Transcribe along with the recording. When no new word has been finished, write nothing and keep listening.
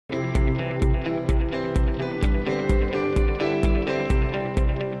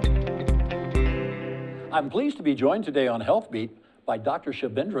I'm pleased to be joined today on Health Beat by Dr.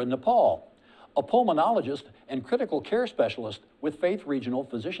 Chhabindra Nepal, a pulmonologist and critical care specialist with Faith Regional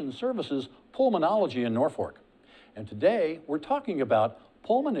Physician Services Pulmonology in Norfolk. And today we're talking about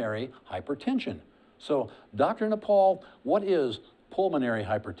pulmonary hypertension. So, Dr. Nepal, what is pulmonary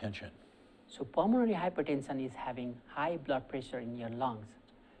hypertension? So pulmonary hypertension is having high blood pressure in your lungs.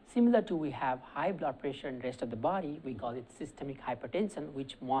 Similar to we have high blood pressure in the rest of the body, we call it systemic hypertension,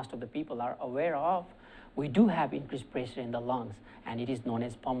 which most of the people are aware of. We do have increased pressure in the lungs, and it is known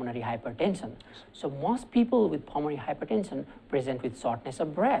as pulmonary hypertension. So most people with pulmonary hypertension present with shortness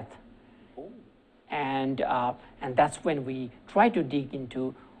of breath. And that's when we try to dig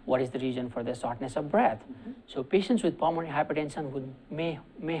into what is the reason for the shortness of breath. So patients with pulmonary hypertension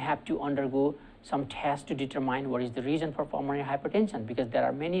may have to undergo some tests to determine what is the reason for pulmonary hypertension, because there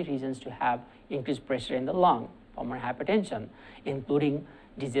are many reasons to have increased pressure in the lung, pulmonary hypertension, including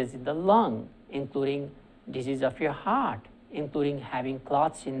disease in the lung, including disease of your heart, including having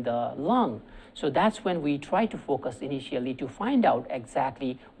clots in the lung. So that's when we try to focus initially to find out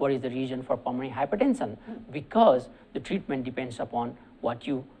exactly what is the reason for pulmonary hypertension, because the treatment depends upon what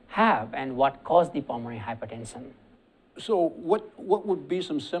you have and what caused the pulmonary hypertension. So what would be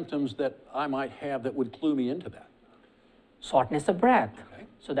some symptoms that I might have that would clue me into that? Shortness of breath. Okay.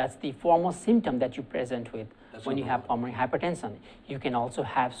 So that's the foremost symptom that you present with when you have one. pulmonary hypertension. You can also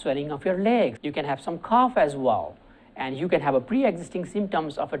have swelling of your legs. You can have some cough as well. And you can have a pre-existing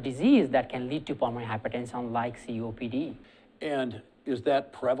symptoms of a disease that can lead to pulmonary hypertension like COPD. And is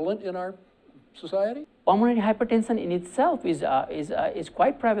that prevalent in our society? Pulmonary hypertension in itself is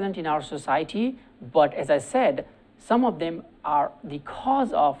quite prevalent in our society, but as I said, some of them are the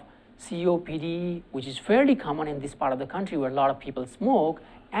cause of COPD, which is fairly common in this part of the country where a lot of people smoke,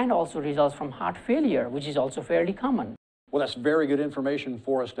 and also results from heart failure, which is also fairly common. Well, that's very good information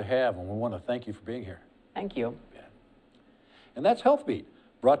for us to have, and we want to thank you for being here. Thank you. Yeah. And that's Health Beat,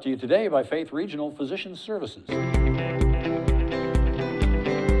 brought to you today by Faith Regional Physician Services.